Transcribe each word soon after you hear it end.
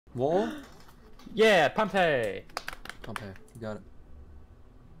Wall? Yeah, Pompeii. Okay, you got it.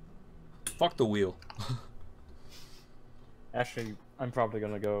 Fuck the wheel. Actually, I'm probably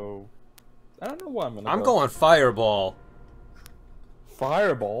gonna go. I don't know what I'm gonna I'm go. going fireball.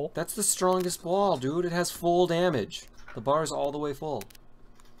 Fireball. That's the strongest ball, dude. It has full damage. The bar's all the way full.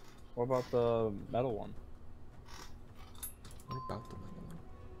 What about the metal one? What about the metal one?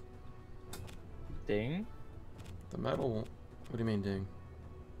 Ding. The metal one? What do you mean, ding?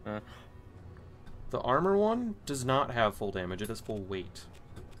 Uh, The armor one does not have full damage. It has full weight.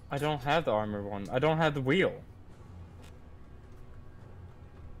 I don't have the armor one. I don't have the wheel.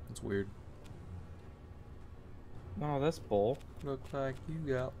 That's weird. No, that's bull. Looks like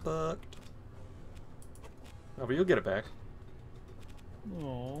you got fucked. Oh, but you'll get it back.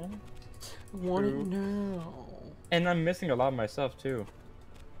 Aww. I want it now. And I'm missing a lot of my stuff too.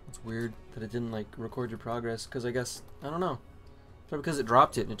 It's weird that it didn't like record your progress, because I guess I don't know. Probably because it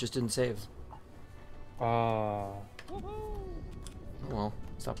dropped it and it just didn't save. Ah. Oh well,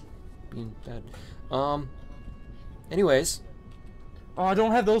 stop being bad. Anyways. Oh, I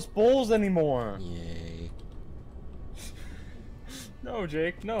don't have those bowls anymore. Yay. No,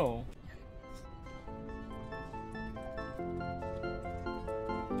 Jake, no.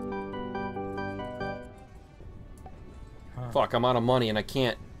 Fuck, I'm out of money and I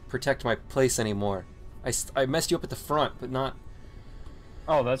can't protect my place anymore. I messed you up at the front, but not.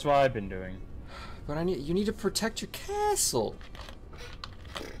 Oh, that's what I've been doing. But you need to protect your castle.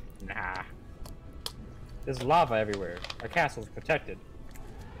 Nah. There's lava everywhere. Our castle's protected.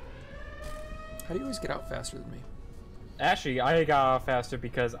 How do you always get out faster than me? Actually, I got off faster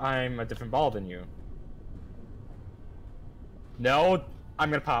because I'm a different ball than you. No, I'm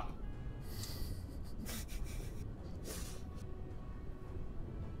gonna pop.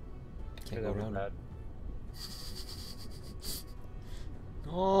 Can't go around that.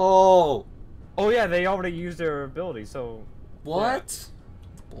 Oh! Oh yeah, they already used their ability, so... What?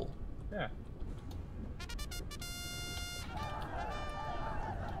 Yeah. Bull. Yeah.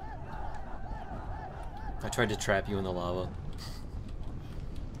 I tried to trap you in the lava.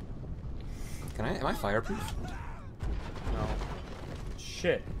 Am I fireproof? No.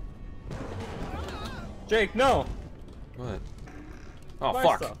 Shit. Jake, no! What? Oh, My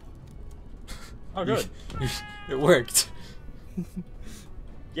fuck. stuff. Oh, good. It worked.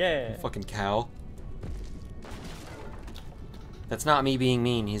 Yeah. Fucking cow. That's not me being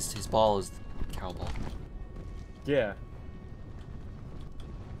mean. His ball is the cow ball. Yeah.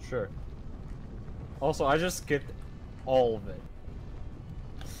 Sure. Also, I just skipped all of it.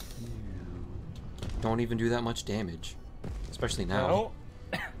 Don't even do that much damage. Especially now. No?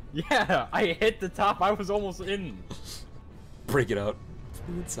 Yeah, I hit the top. I was almost in. Break it out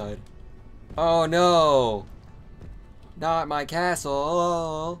from the inside. Oh no! Not my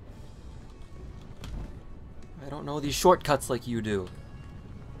castle! I don't know these shortcuts like you do.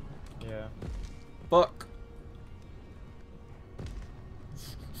 Yeah. Fuck.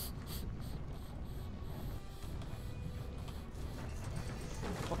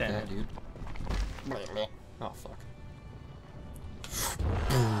 Fuck Damn that, it. dude. Oh, fuck.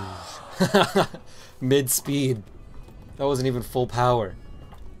 Mid speed. That wasn't even full power.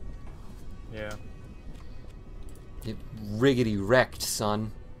 Yeah. It riggedy wrecked,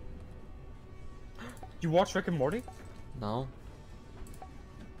 son. You watch Rick and Morty? No?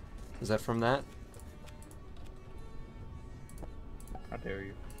 Is that from that? How dare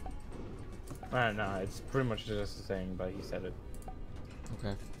you? No, it's pretty much just the same, but he said it.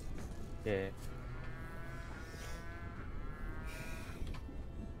 Okay. Yeah.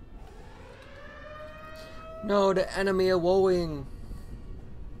 No, the enemy are woeing.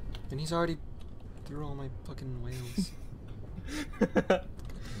 And he's already through all my fucking whales.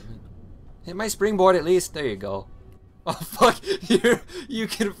 Hit my springboard at least. There you go. Oh fuck! You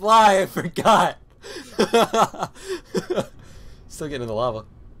can fly. I forgot. Still getting in the lava.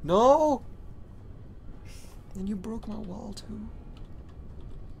 No. And you broke my wall too.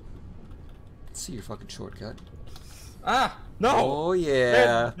 Let's see your fucking shortcut. Ah! No! Oh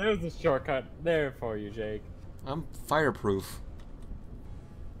yeah. There's a shortcut there for you, Jake. I'm fireproof.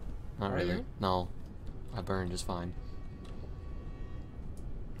 Not Are really. you? No. I burned just fine.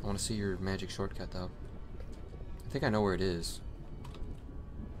 I want to see your magic shortcut though. I think I know where it is.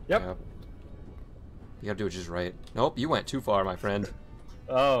 Yep. You gotta do it just right. Nope, you went too far, my friend.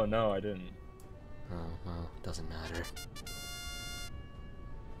 Oh, no, I didn't. Oh, well, doesn't matter.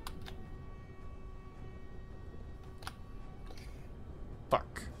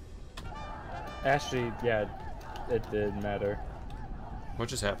 Fuck. Actually, yeah, it did matter. What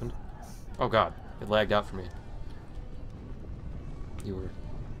just happened? Oh god, it lagged out for me. You were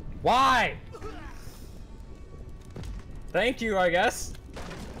Why? Thank you, I guess.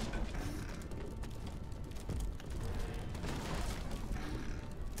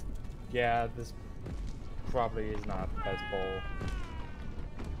 Yeah, this probably is not the best bowl.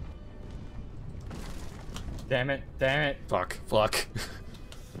 Damn it, damn it. Fuck, fuck.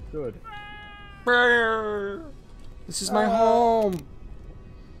 Good. This is my home.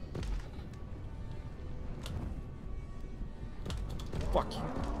 Fuck you.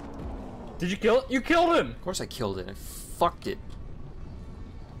 Did you kill it? You killed him! Of course I killed it. I fucked it.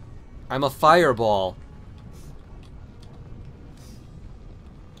 I'm a fireball.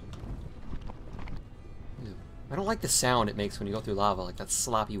 Ew. I don't like the sound it makes when you go through lava, like that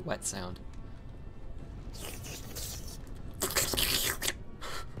sloppy wet sound.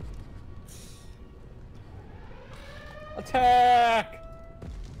 Attack!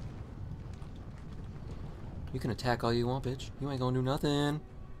 You can attack all you want, bitch. You ain't gonna do nothing.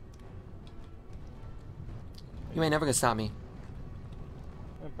 You ain't never gonna stop me.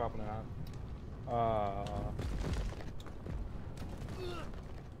 Probably not.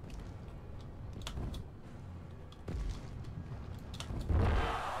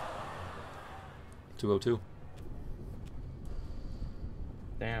 202.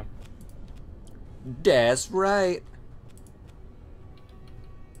 Damn. That's right.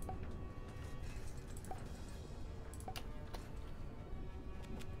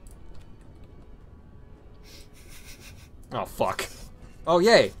 Oh, fuck. Oh,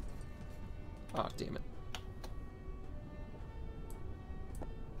 yay. Oh, damn it.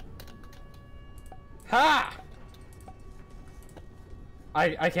 Ha!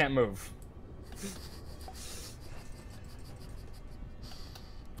 I can't move.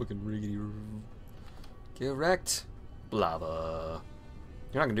 Fucking riggedy. Get wrecked. Lava.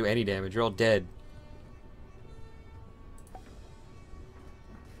 You're not gonna do any damage. You're all dead.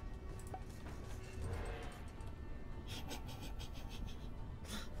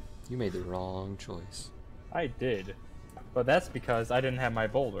 You made the wrong choice. I did. But that's because I didn't have my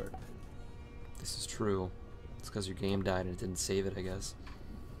boulder. This is true. It's because your game died and it didn't save it, I guess.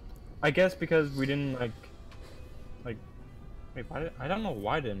 I guess because we didn't, wait, why I don't know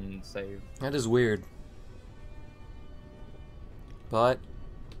why I didn't save. That is weird. But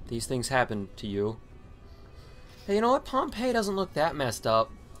these things happen to you. Hey, you know what? Pompeii doesn't look that messed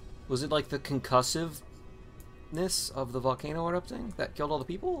up. Was it like the concussiveness of the volcano erupting that killed all the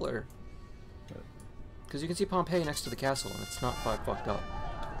people, or? Because you can see Pompeii next to the castle, and it's not fucked up.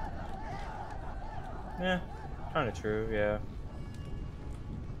 Yeah, kind of true, yeah.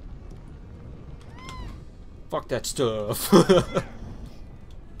 Fuck that stuff.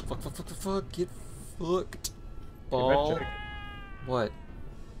 fuck, get fucked. Ball. Get What?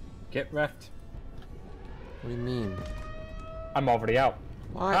 Get wrecked. What do you mean? I'm already out.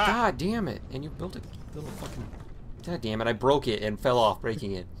 Why? Ah! God damn it. And you built a little fucking... God damn it, I broke it and fell off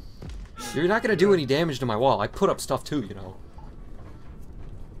breaking it. You're not gonna do any damage to my wall. I put up stuff too, you know.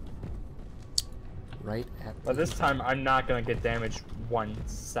 Right at But this time, I'm not gonna get damaged 1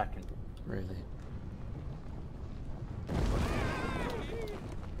 second. Really? Oh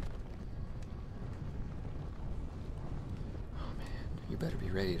man, you better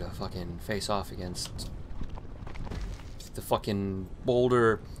be ready to fucking face off against the fucking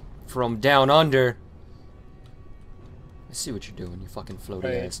boulder from down under. I see what you're doing, you fucking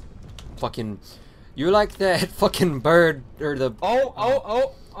floaty ass. Fucking... You're like that fucking bird, or the... Oh!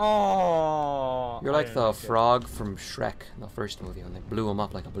 You're like the frog from Shrek, the first movie, when they blew him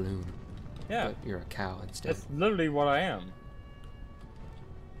up like a balloon. Yeah. But you're a cow instead. That's literally what I am.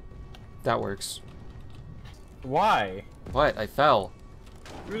 That works. Why? What? I fell.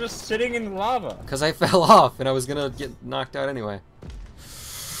 You're just sitting in lava. Because I fell off, and I was gonna get knocked out anyway.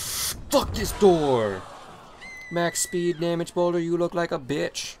 Fuck this door! Max speed damage boulder, you look like a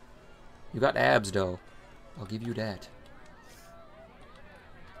bitch. You got abs, though. I'll give you that.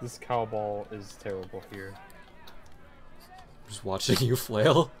 This cow ball is terrible here. Just watching you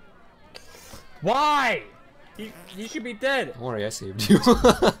flail. Why? You should be dead. Don't worry, I saved you.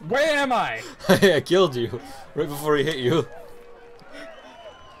 Where am I? I killed you right before he hit you.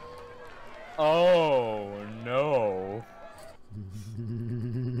 Oh no.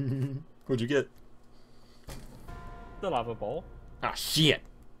 What'd you get? The lava ball. Ah, shit.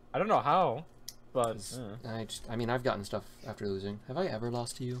 I don't know how, but I mean, I've gotten stuff after losing. Have I ever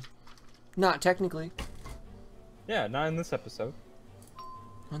lost to you? Not technically. yeah, not in this episode.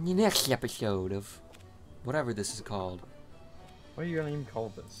 On the next episode of whatever this is called. What are you gonna even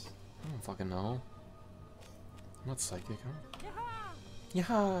call this? I don't fucking know. I'm not psychic, huh?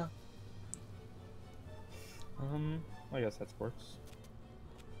 Yeah. I guess that works.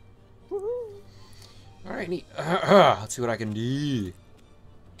 Alright, neat. Let's see what I can do.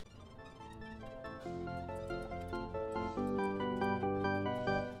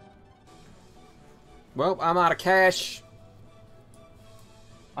 Well, I'm out of cash.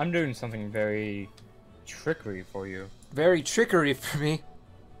 I'm doing something very trickery for you. Very trickery for me.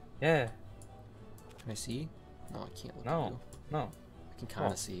 Yeah. Can I see? No, I can't look at No. you. No. I can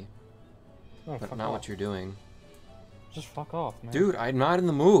kind of see. No, But fuck not off. what you're doing. Just fuck off, man. Dude, I'm not in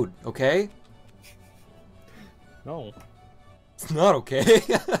the mood, okay? No. It's not okay.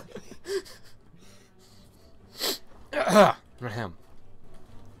 Ahem.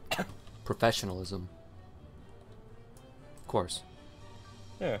 Professionalism. Of course.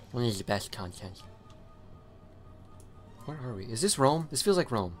 Yeah. One is the best content. Where are we? Is this Rome? This feels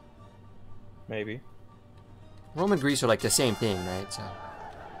like Rome. Maybe. Rome and Greece are like the same thing, right? So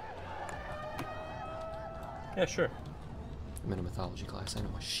Yeah, sure. I'm in a mythology class. I know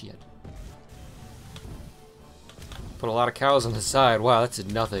my shit. Put a lot of cows on the side. Wow, that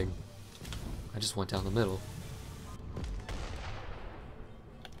did nothing. I just went down the middle.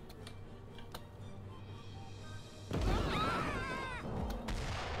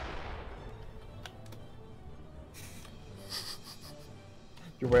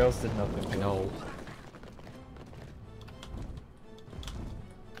 Your whales did nothing. I know.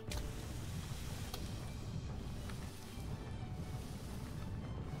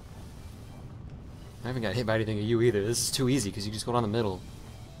 I haven't got hit by anything of you either. This is too easy because you just go down the middle.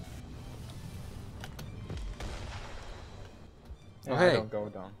 Yeah, Oh, I hey. don't go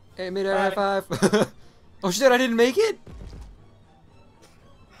down. Hey, mid-air high five. Oh shit, I didn't make it?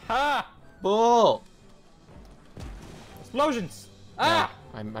 Ha! Bull! Explosions! Ah!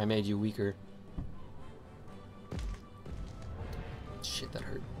 I made you weaker. Shit, that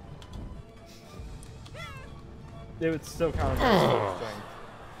hurt. It would still count as strength.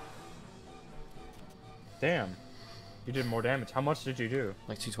 Damn. You did more damage. How much did you do?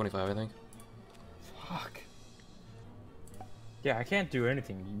 Like 225, I think. Fuck. Yeah, I can't do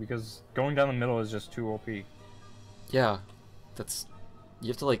anything because going down the middle is just too OP. Yeah, that's... You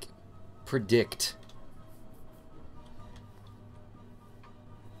have to, like, predict.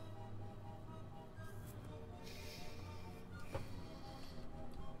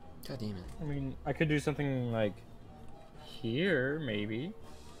 God damn it. I mean, I could do something like here, maybe.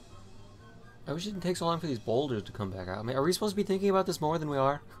 I wish it didn't take so long for these boulders to come back out. I mean, are we supposed to be thinking about this more than we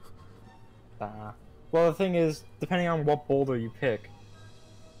are? Well, the thing is, depending on what boulder you pick,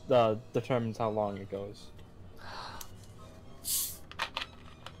 determines how long it goes.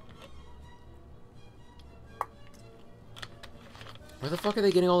 Where the fuck are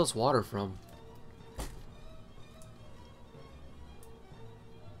they getting all this water from?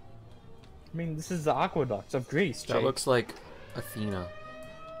 I mean, this is the aqueducts of Greece, Jake. That looks like Athena.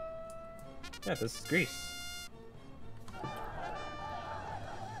 Yeah, this is Greece.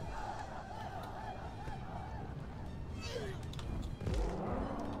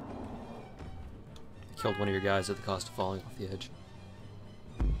 Killed one of your guys at the cost of falling off the edge.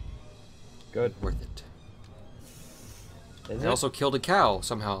 Good. Worth it. Is I it? also killed a cow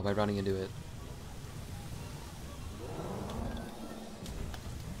somehow by running into it.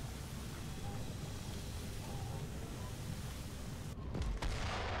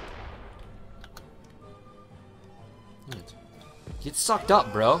 Get sucked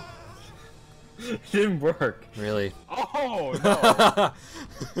up, bro. It didn't work. Really? Oh, no.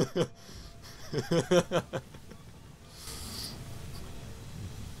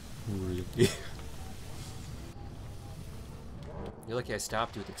 Really? You're lucky I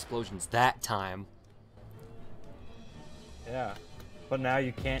stopped you with explosions that time. Yeah. But now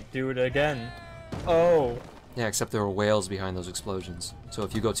you can't do it again. Oh. Yeah, except there were whales behind those explosions. So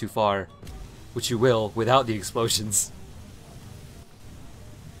if you go too far, which you will without the explosions,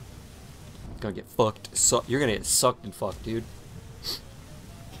 you're gonna get fucked. You're gonna get sucked and fucked, dude.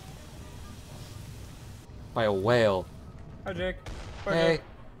 By a whale. Hi, Jake. Bye, Hey, Jake.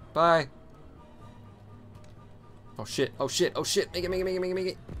 bye. Oh shit, oh shit, oh shit. Make it, make it, make it, make it, make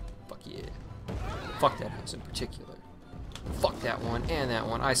it. Fuck yeah. Fuck that house in particular. Fuck that one and that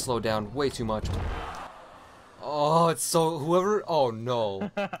one. I slowed down way too much. Oh, it's so... Whoever... Oh,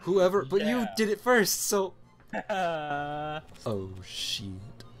 no. Whoever... But you Yeah. did it first, so... Oh, shit.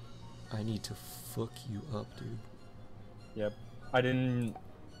 I need to fuck you up, dude. Yep. I didn't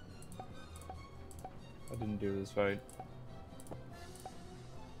do this right.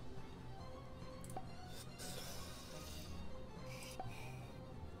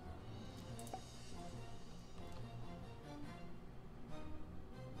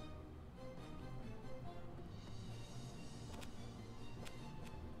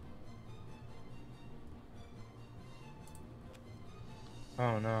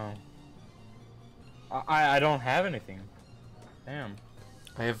 Oh no. I don't have anything. Damn.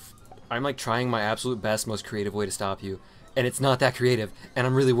 I'm like trying my absolute best, most creative way to stop you, and it's not that creative, and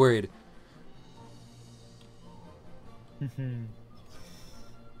I'm really worried.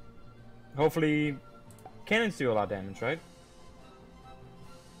 Hopefully, cannons do a lot of damage, right?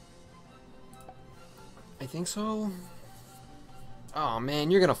 I think so. Oh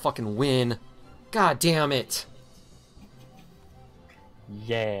man, you're gonna fucking win. God damn it.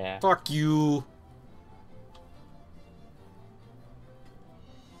 Yeah. Fuck you.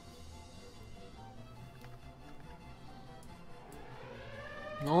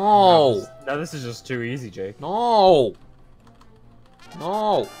 No. Now this is just too easy, Jake. No.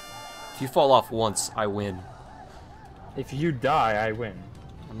 No. If you fall off once, I win. If you die, I win.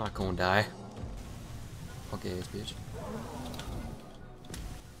 I'm not gonna die. Okay, bitch.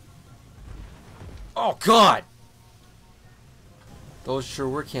 Oh god! Those sure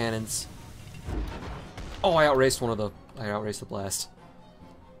were cannons. Oh, I outraced the blast.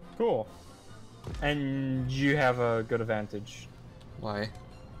 Cool. And you have a good advantage. Why?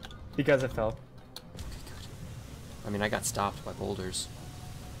 Because it fell. Okay, good. I mean, I got stopped by boulders.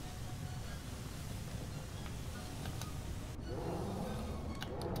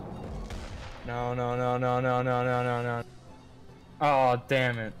 No, no, no, no, no, no, no, no, no. Oh,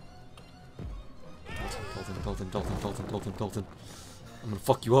 damn it. Dalton. I'm gonna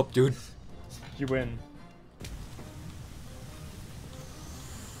fuck you up, dude. You win.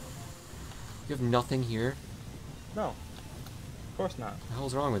 You have nothing here? No. Of course not. What the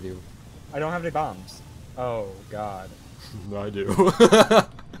hell's wrong with you? I don't have any bombs. Oh, God. I do.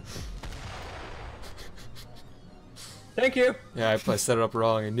 Thank you! Yeah, I set it up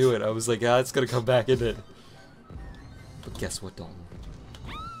wrong. I knew it. I was like, ah, it's gonna come back, isn't it? But guess what, Dalton?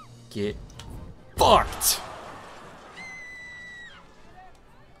 Get fucked!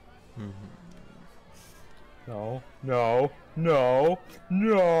 No, no, no,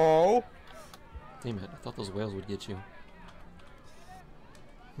 no! Damn it, I thought those whales would get you.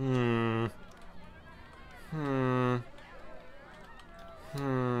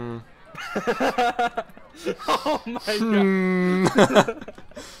 Oh my god!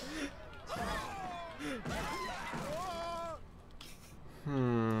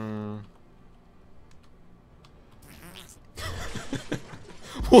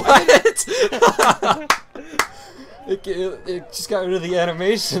 What? it just got rid of the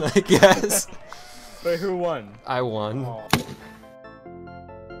animation, I guess. Wait, who won? I won. Oh.